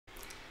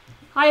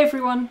Hi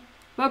everyone!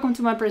 Welcome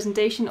to my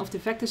presentation of the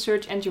vector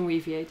search engine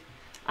Weaviate.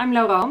 I'm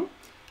Laura Ham.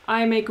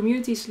 I am a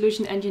community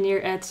solution engineer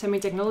at Semi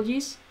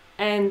Technologies,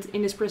 and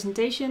in this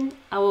presentation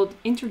I will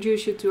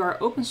introduce you to our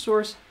open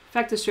source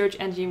vector search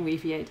engine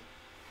Weaviate.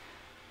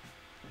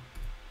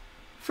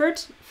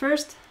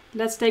 First,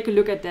 let's take a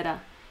look at data,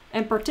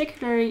 and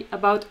particularly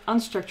about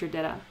unstructured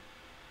data.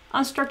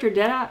 Unstructured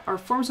data are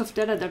forms of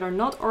data that are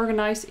not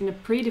organized in a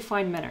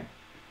predefined manner.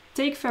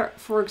 Take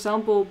for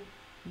example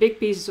big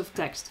pieces of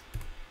text.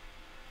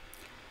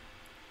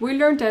 We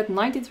learned that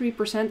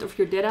 93% of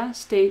your data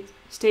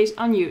stays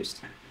unused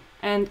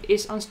and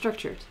is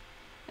unstructured,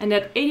 and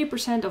that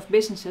 80% of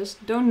businesses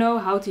don't know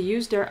how to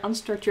use their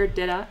unstructured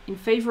data in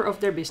favor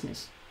of their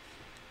business.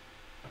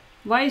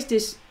 Why is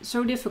this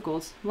so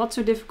difficult? What's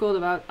so difficult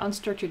about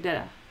unstructured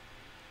data?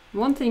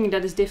 One thing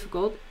that is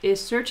difficult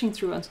is searching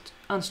through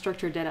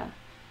unstructured data,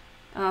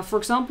 for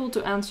example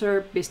to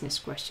answer business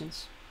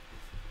questions.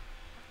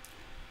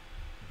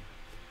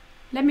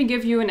 Let me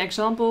give you an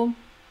example.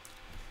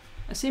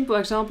 A simple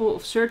example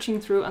of searching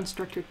through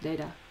unstructured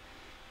data.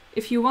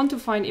 If you want to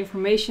find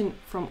information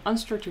from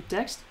unstructured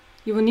text,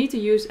 you will need to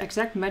use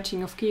exact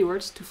matching of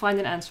keywords to find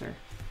an answer.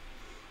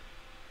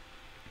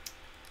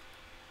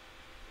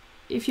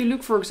 If you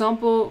look, for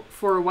example,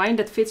 for a wine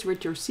that fits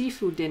with your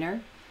seafood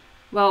dinner,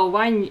 while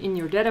wine in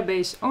your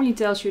database only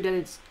tells you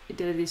that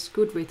it is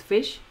good with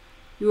fish,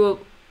 you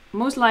will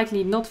most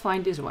likely not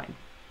find this wine.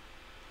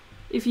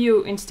 If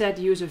you instead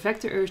use a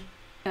vector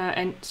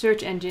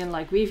search engine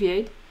like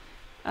Weaviate,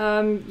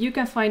 you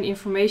can find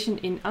information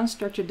in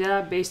unstructured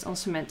data based on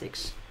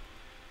semantics.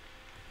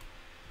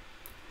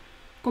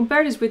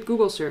 Compare this with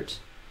Google search.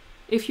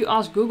 If you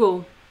ask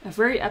Google a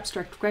very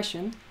abstract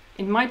question,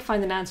 it might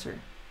find an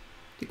answer.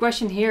 The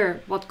question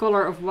here, what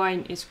color of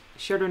wine is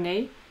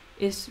Chardonnay,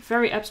 is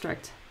very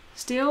abstract.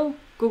 Still,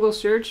 Google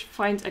search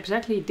finds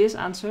exactly this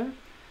answer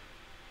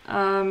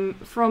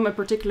from a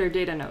particular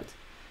data node.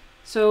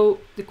 So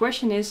the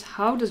question is,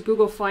 how does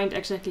Google find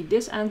exactly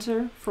this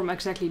answer from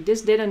exactly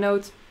this data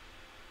node?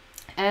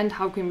 And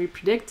how can we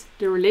predict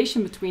the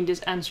relation between this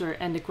answer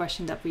and the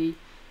question that we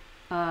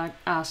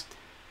asked?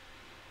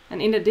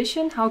 And in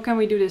addition, how can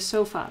we do this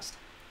so fast?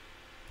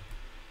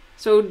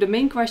 So the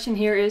main question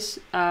here is,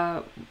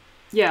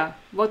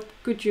 what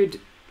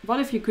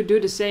if you could do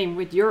the same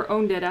with your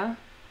own data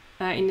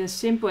in a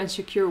simple and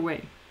secure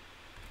way?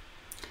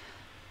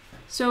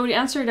 So the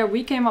answer that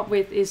we came up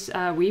with is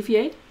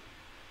Weaviate.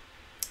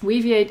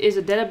 Weaviate is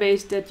a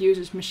database that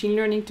uses machine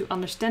learning to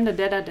understand the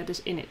data that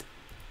is in it.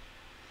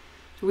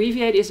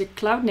 Weaviate is a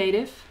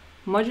cloud-native,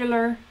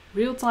 modular,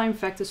 real-time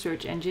vector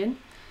search engine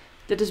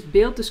that is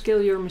built to scale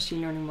your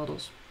machine learning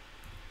models.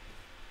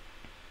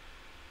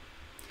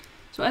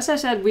 So as I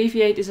said,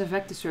 Weaviate is a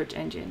vector search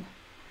engine.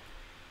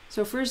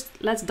 So first,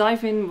 let's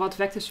dive in what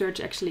vector search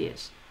actually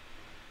is.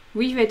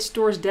 Weaviate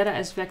stores data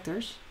as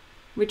vectors,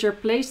 which are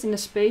placed in a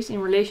space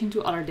in relation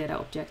to other data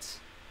objects.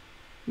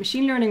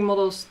 Machine learning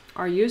models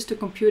are used to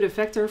compute a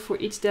vector for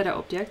each data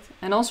object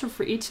and also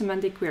for each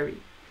semantic query.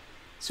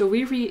 So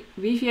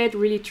Weaviate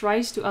really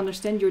tries to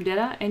understand your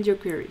data and your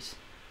queries.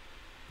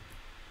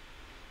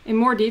 In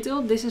more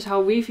detail, this is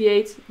how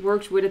Weaviate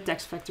works with a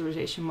text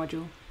vectorization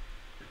module.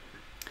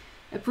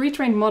 A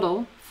pre-trained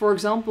model, for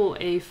example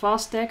a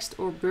fast text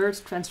or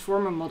BERT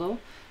transformer model,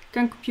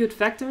 can compute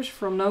vectors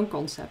from known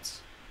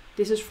concepts.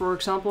 This is, for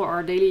example,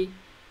 our daily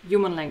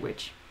human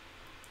language.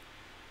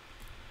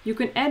 You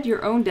can add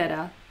your own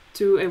data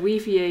to a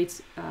Weaviate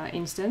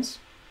instance,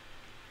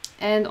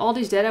 and all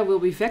this data will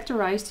be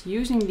vectorized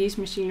using these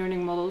machine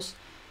learning models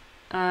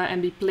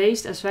and be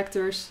placed as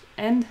vectors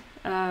and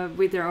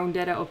with their own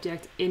data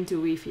object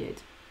into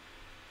Weaviate.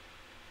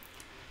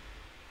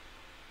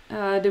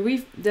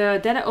 The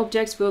data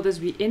objects will thus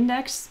be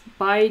indexed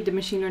by the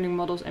machine learning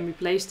models and be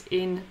placed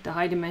in the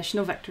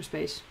high-dimensional vector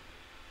space.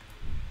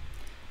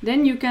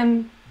 Then you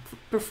can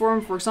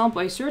perform, for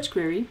example, a search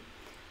query,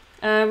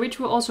 which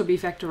will also be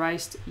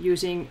vectorized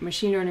using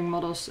machine learning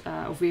models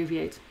of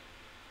Weaviate.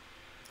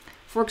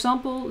 For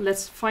example,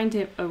 let's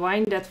find a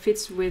wine that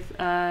fits with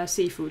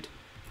seafood.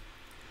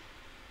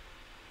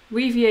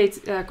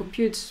 Weaviate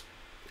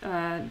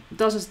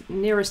does a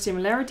nearest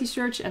similarity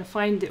search and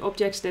find the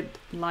objects that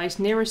lies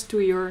nearest to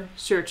your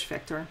search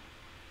vector.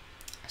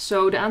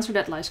 So the answer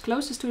that lies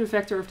closest to the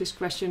vector of this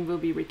question will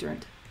be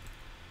returned.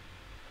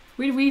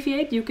 With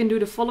Weaviate, you can do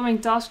the following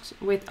tasks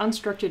with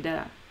unstructured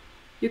data.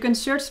 You can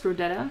search through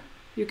data,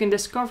 you can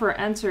discover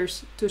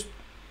answers to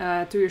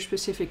your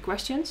specific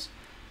questions,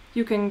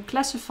 you can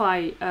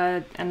classify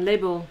and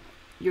label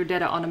your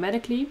data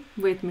automatically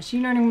with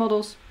machine learning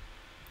models,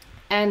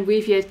 and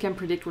Weaviate can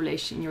predict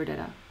relations in your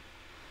data.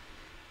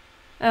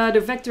 The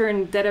vector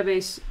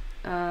database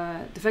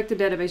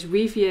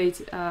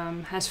Weaviate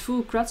has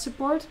full CRUD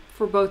support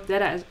for both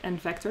data and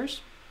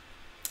vectors,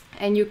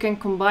 and you can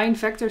combine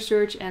vector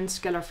search and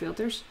scalar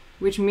filters,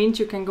 which means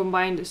you can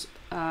combine this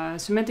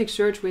semantic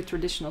search with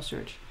traditional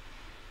search.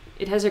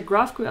 It has a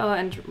GraphQL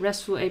and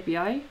RESTful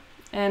API,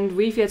 and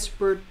Weaviate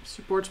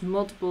supports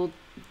multiple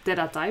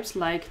data types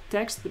like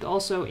text but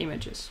also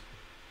images.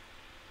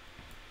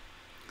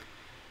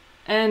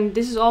 And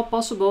this is all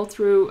possible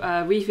through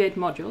Weaviate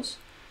modules.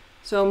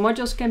 So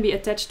modules can be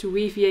attached to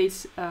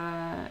Weaviate,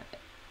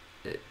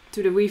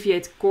 to the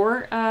Weaviate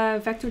core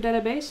vector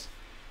database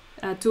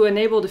to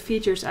enable the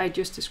features I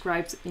just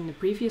described in the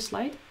previous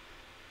slide.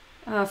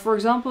 For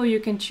example, you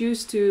can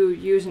choose to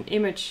use an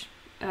image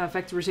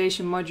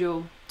vectorization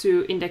module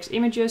to index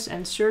images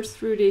and search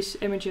through these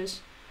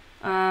images.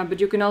 But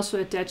you can also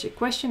attach a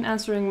question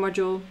answering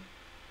module.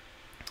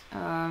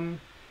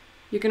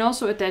 You can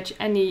also attach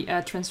any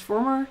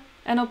transformer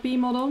NLP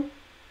model,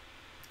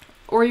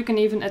 or you can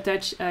even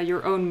attach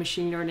your own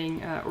machine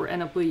learning or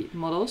NLP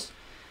models.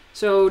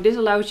 So this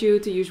allows you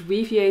to use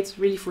Weaviate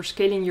really for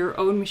scaling your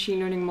own machine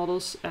learning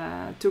models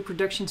to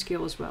production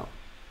scale as well.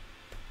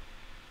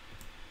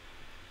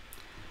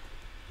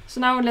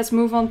 So now let's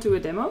move on to a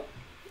demo.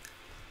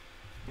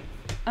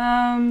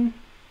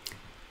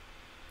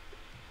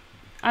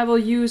 I will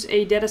use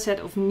a dataset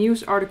of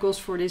news articles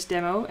for this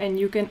demo, and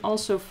you can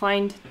also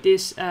find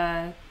this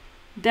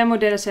demo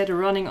dataset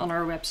running on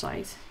our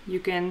website. You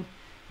can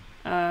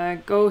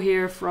go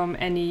here from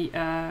any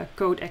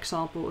code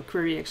example or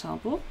query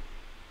example.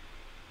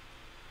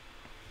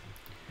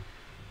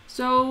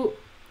 So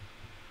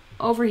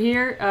over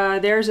here,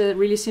 there's a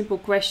really simple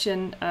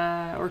question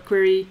or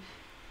query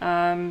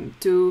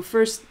to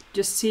first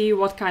just see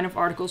what kind of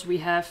articles we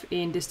have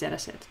in this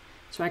dataset.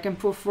 So I can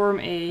perform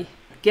a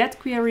get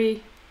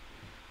query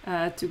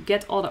to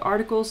get all the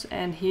articles,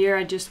 and here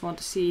I just want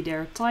to see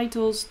their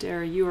titles,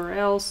 their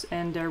URLs,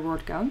 and their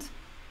word count.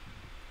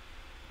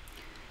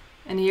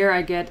 And here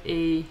I get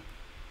a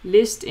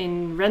list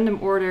in random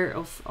order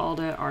of all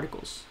the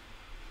articles.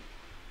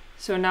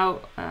 So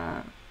now,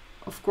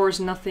 of course,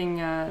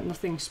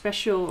 nothing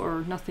special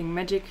or nothing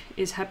magic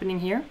is happening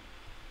here.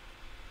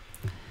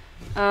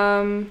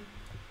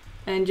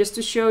 And just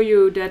to show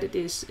you that it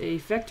is a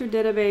vector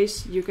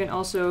database, you can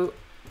also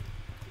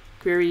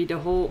query the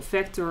whole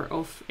vector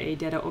of a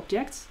data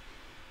object.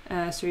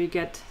 So you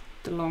get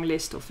the long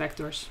list of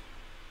vectors.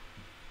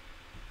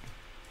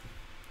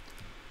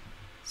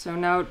 So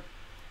now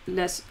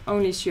let's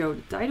only show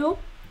the title.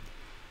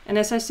 And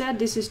as I said,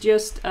 this is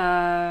just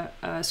a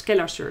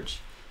scalar search.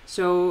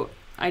 So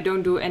I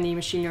don't do any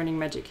machine learning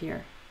magic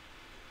here.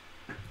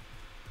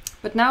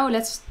 But now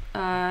let's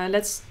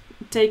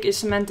take a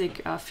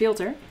semantic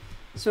filter.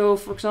 So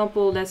for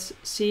example, let's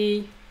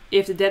see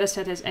if the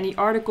dataset has any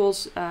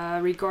articles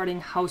regarding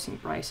housing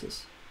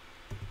prices.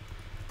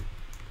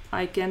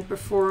 I can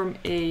perform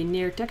a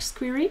near text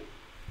query.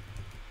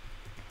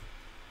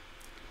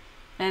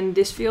 And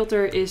this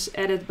filter is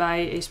added by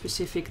a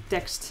specific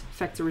text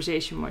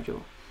vectorization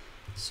module.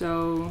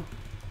 So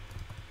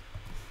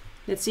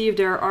let's see if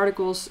there are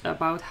articles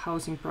about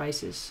housing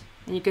prices.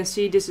 And you can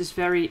see this is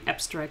very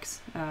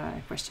abstract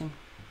question.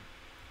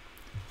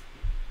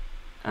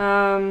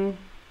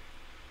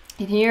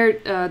 In here,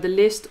 the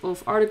list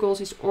of articles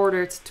is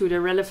ordered to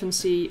the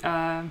relevancy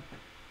to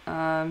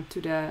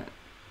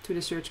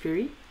the search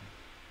query.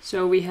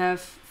 So we have,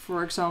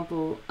 for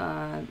example,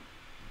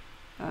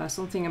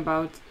 something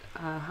about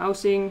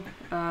housing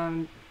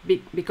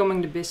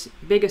becoming the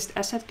biggest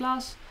asset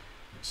class.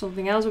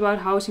 Something else about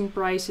housing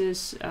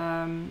prices,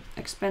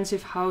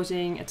 expensive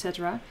housing,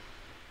 etc.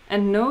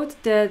 And note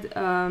that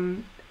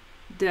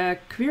the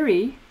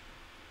query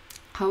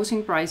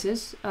housing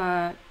prices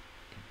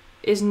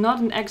is not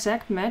an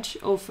exact match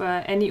of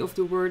any of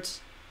the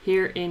words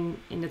here in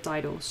the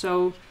title.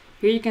 So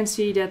here you can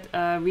see that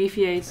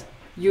Weaviate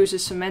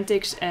uses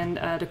semantics and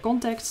the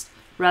context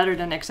rather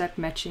than exact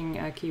matching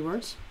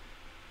keywords.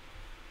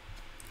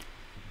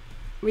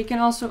 We can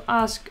also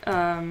ask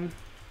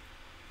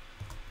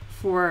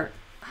for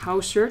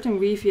how certain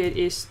Weaviate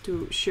is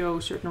to show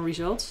certain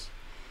results.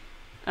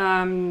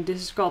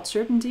 This is called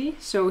certainty.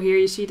 So here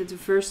you see that the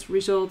first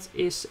result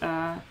is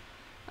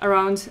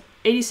around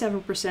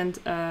 87%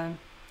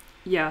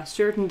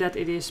 certain that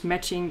it is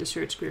matching the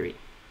search query.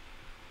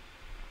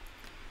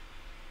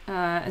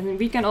 And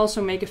we can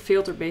also make a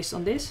filter based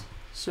on this.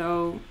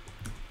 So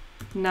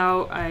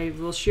now I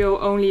will show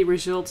only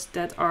results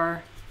that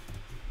are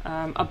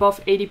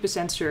above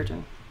 80%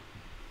 certain.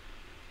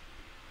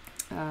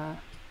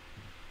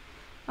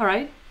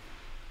 Alright,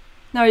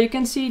 now you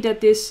can see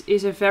that this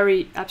is a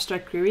very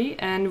abstract query,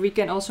 and we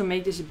can also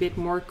make this a bit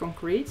more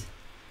concrete.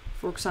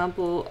 For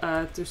example,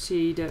 to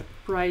see the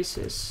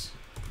prices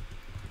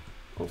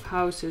of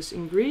houses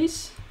in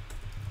Greece.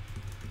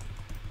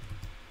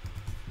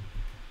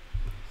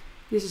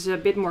 This is a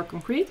bit more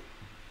concrete.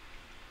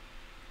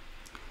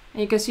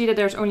 And you can see that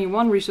there's only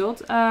one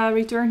result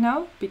returned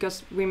now,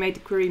 because we made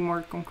the query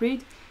more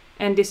concrete.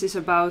 And this is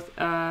about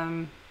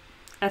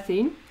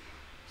Athens.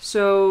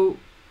 So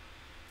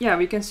yeah,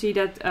 we can see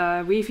that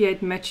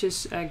Weaviate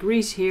matches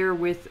Greece here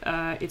with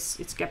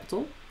its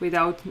capital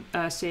without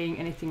saying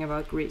anything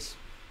about Greece.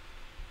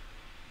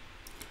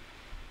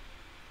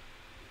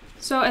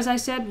 So as I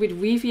said, with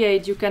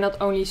Weaviate you cannot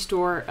only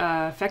store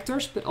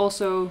vectors, but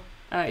also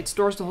it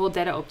stores the whole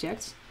data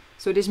objects.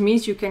 So this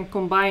means you can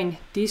combine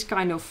these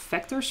kind of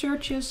vector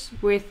searches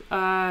with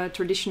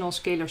traditional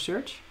scalar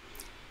search.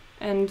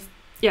 And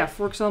yeah,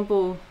 for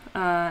example,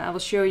 I will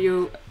show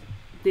you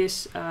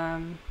this. I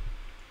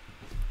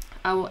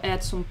will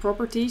add some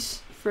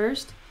properties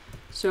first.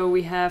 So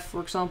we have,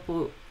 for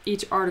example,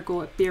 each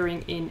article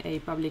appearing in a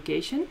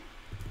publication.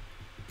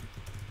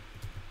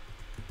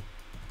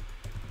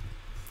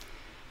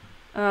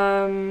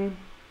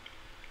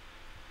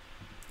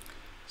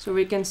 So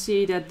we can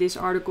see that this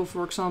article,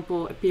 for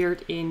example,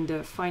 appeared in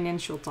the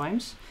Financial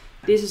Times.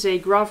 This is a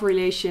graph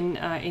relation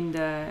in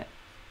the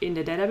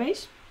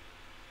database.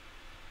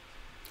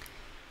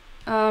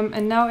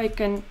 And now I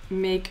can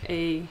make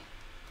a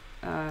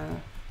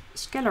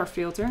scalar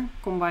filter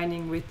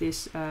combining with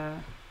this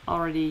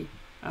already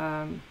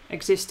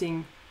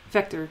existing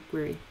vector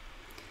query.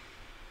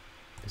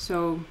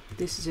 So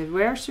this is a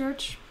where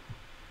search.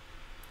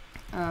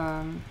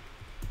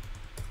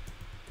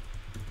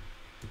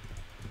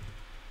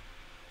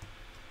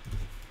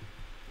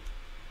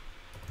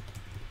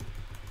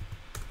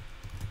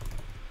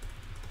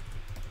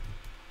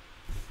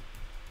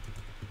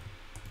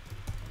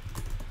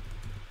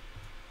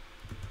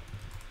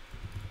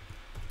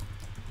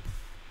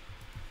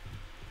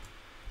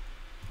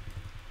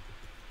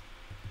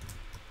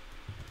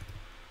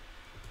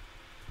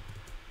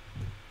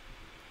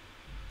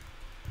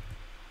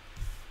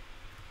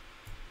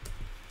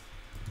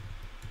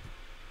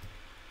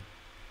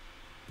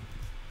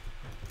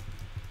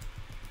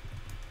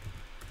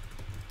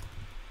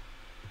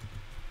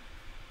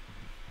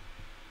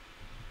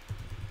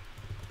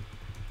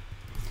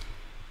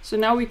 So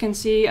now we can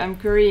see I'm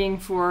querying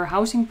for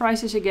housing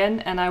prices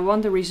again, and I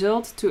want the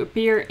result to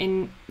appear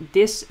in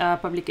this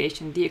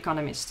publication, The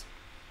Economist.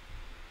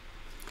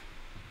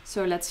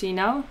 So let's see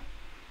now.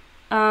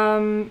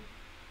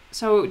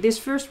 So this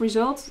first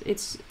result,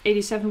 it's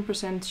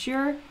 87%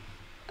 sure.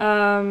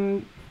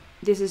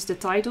 This is the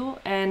title,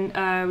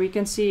 and we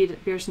can see it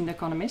appears in The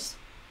Economist.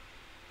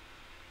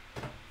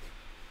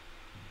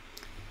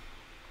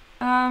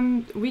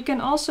 We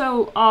can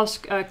also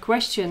ask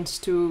questions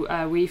to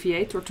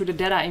Weaviate, or to the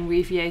data in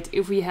Weaviate,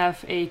 if we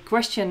have a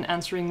question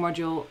answering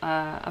module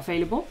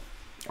available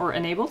or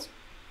enabled.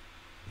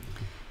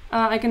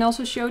 I can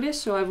also show this,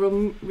 so I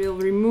will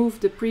remove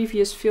the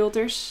previous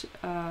filters.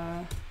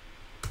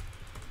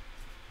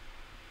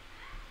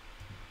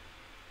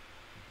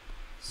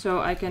 So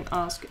I can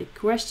ask a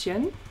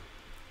question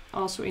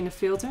also in a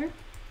filter.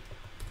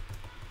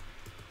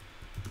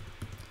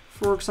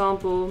 For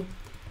example,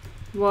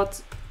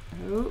 what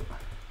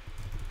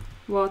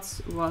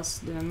was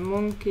the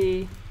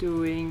monkey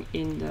doing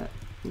in the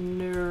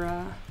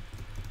Neuralink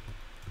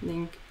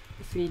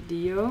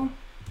video?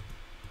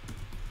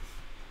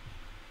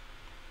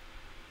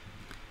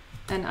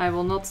 And I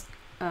will not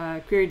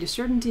query the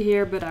certainty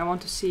here, but I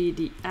want to see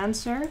the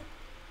answer.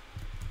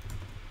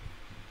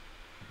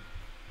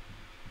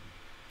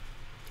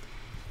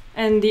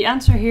 And the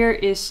answer here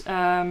is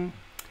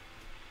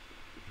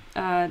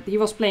he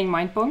was playing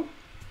mind pong.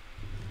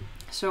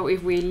 So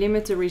if we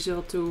limit the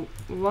result to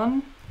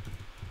 1,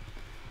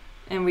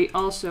 and we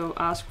also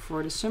ask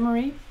for the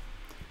summary,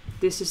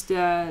 this is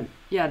the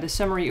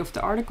summary of the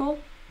article.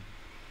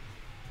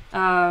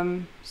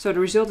 So the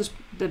result is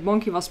that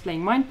monkey was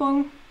playing mind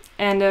pong,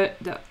 and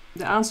the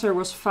answer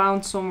was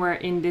found somewhere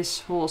in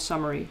this whole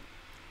summary,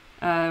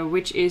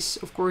 which is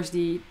of course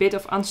the bit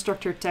of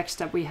unstructured text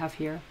that we have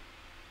here.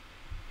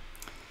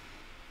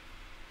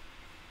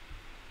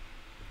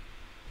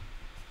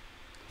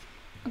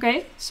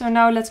 Okay, so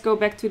now let's go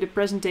back to the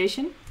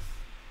presentation.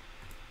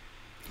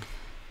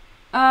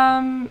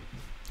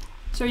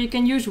 So you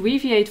can use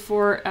Weaviate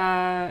for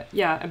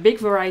a big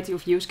variety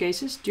of use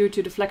cases due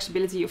to the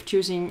flexibility of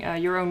choosing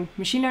your own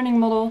machine learning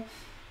model,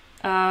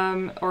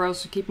 or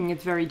also keeping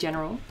it very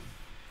general.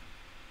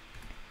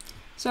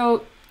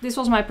 So this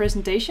was my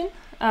presentation.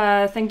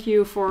 Thank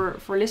you for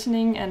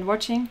listening and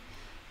watching.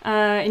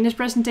 In this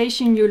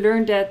presentation you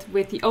learned that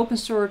with the open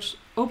source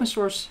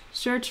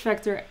search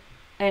vector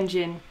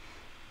engine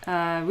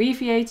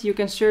Weaviate, you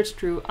can search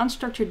through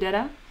unstructured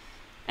data,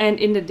 and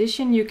in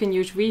addition you can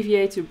use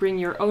Weaviate to bring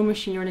your own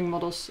machine learning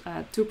models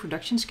to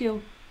production scale.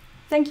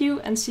 Thank you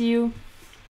and see you!